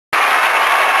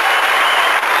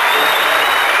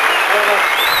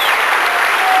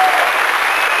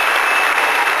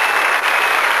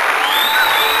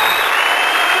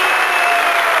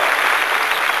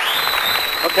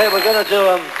Okay, we're going to do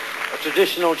a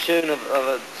traditional tune of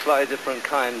a slightly different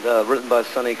kind, written by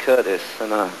Sonny Curtis,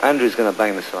 and Andrew's going to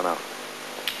bang this one out.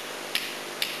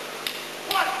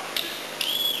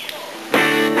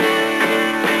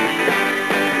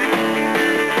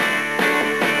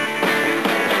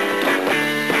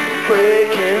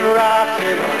 Breaking rocks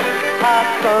in a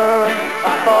hot sun.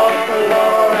 I fought the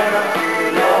law and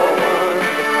I won.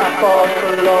 I fought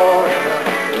the law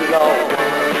and I won.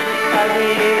 I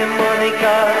needed money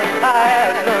 'cause I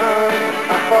had none.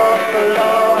 I fought the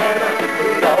law and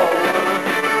I won.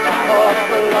 I fought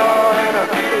the law and I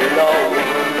won.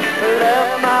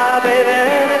 Left my baby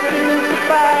and it feels so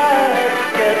bad.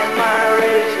 Guess my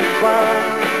race is won.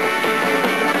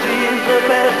 She's the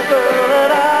best girl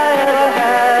that I ever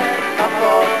had. I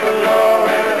fought the law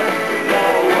and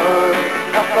I won.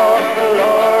 I fought the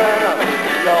law and I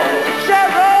won.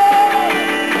 Cheryl!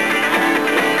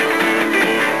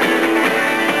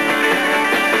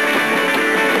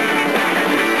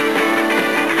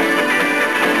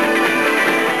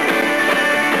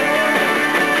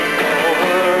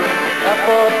 I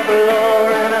fought the law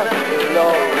and I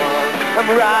won. I'm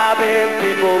robbing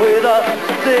people with a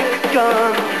stick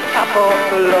gun. I fought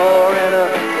the law and I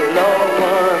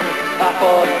won. I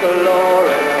fought the law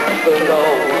and I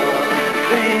won.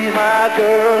 She's my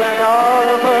girl and all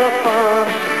of her fun.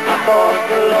 I fought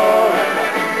the law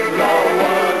and I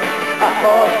won. I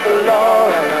fought the law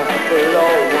and I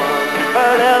won. I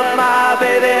left my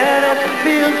baby and it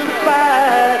feels so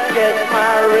bad. Guess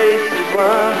my race is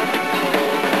run.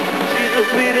 She's the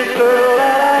sweetest girl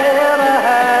that I ever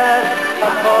had.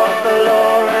 I fought the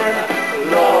law and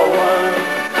I won.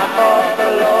 I fought the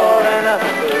law and I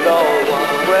won.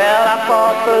 Well, I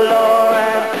fought the law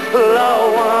and I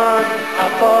won. I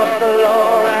fought the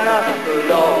law and I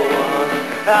won.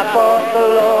 I fought the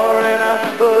law and I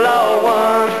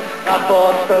won. I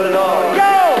fought the law.